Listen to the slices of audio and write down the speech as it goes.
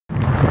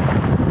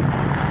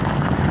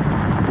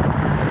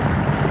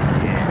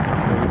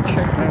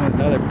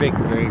big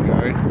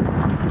graveyard.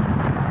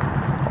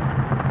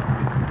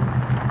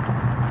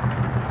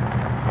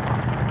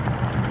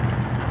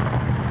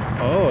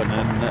 Oh, and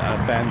then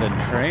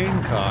abandoned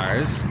train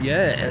cars.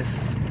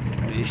 Yes,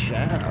 we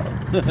shall.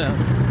 Dude,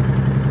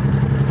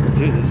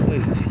 this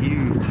place is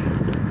huge.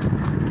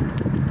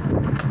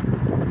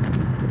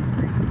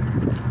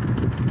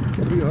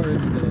 We are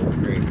in the middle of the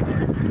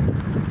graveyard.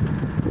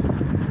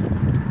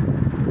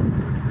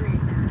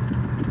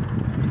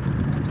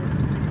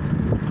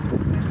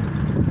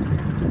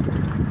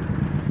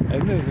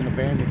 And there's an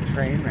abandoned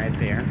train right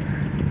there.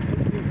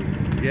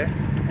 Yeah.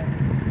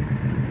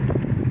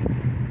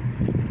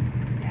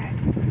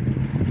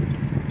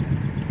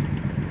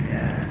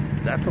 Yeah,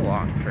 that's a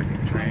long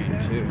freaking train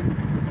too.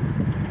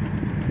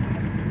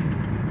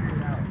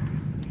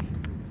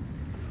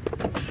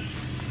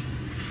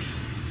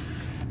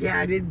 Yeah,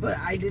 I did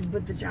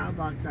put the child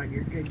locks on.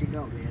 You're good to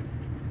go, man.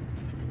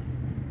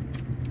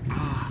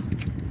 Ah,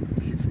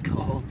 it's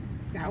cold.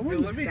 That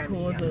one would be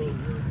cool though.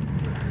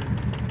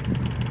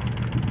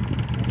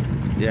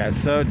 Yeah,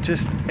 so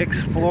just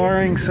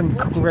exploring some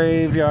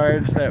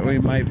graveyards that we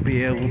might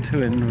be able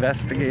to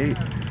investigate.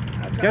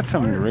 Let's get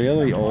some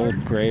really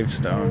old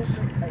gravestones.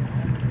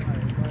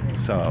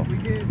 So,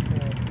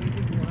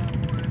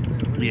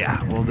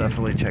 yeah, we'll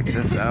definitely check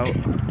this out.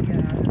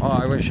 Oh,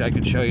 I wish I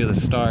could show you the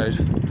stars.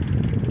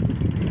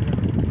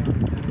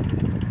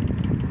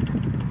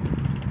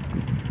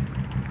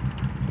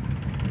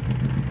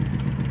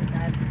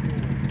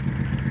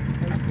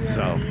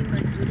 So,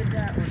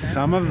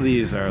 some of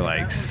these are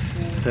like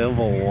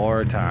Civil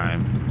War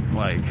time,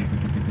 like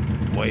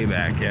way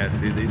back. Yeah,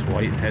 see these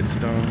white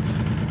headstones?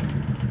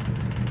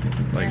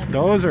 Like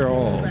those are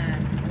old.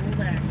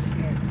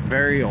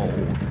 Very old.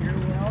 You're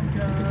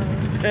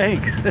welcome.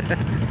 Thanks.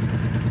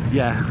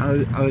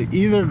 Yeah,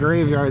 either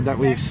graveyard that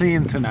we've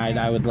seen tonight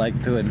I would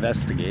like to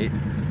investigate.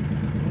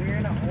 We're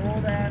in an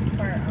old ass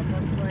part. I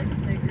must light a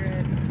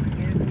cigarette.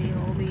 Give me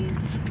homies.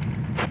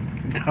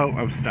 No,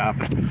 I'm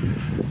stopping.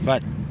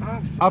 But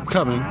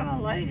upcoming On a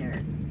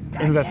lighter.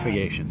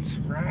 investigations.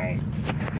 Right.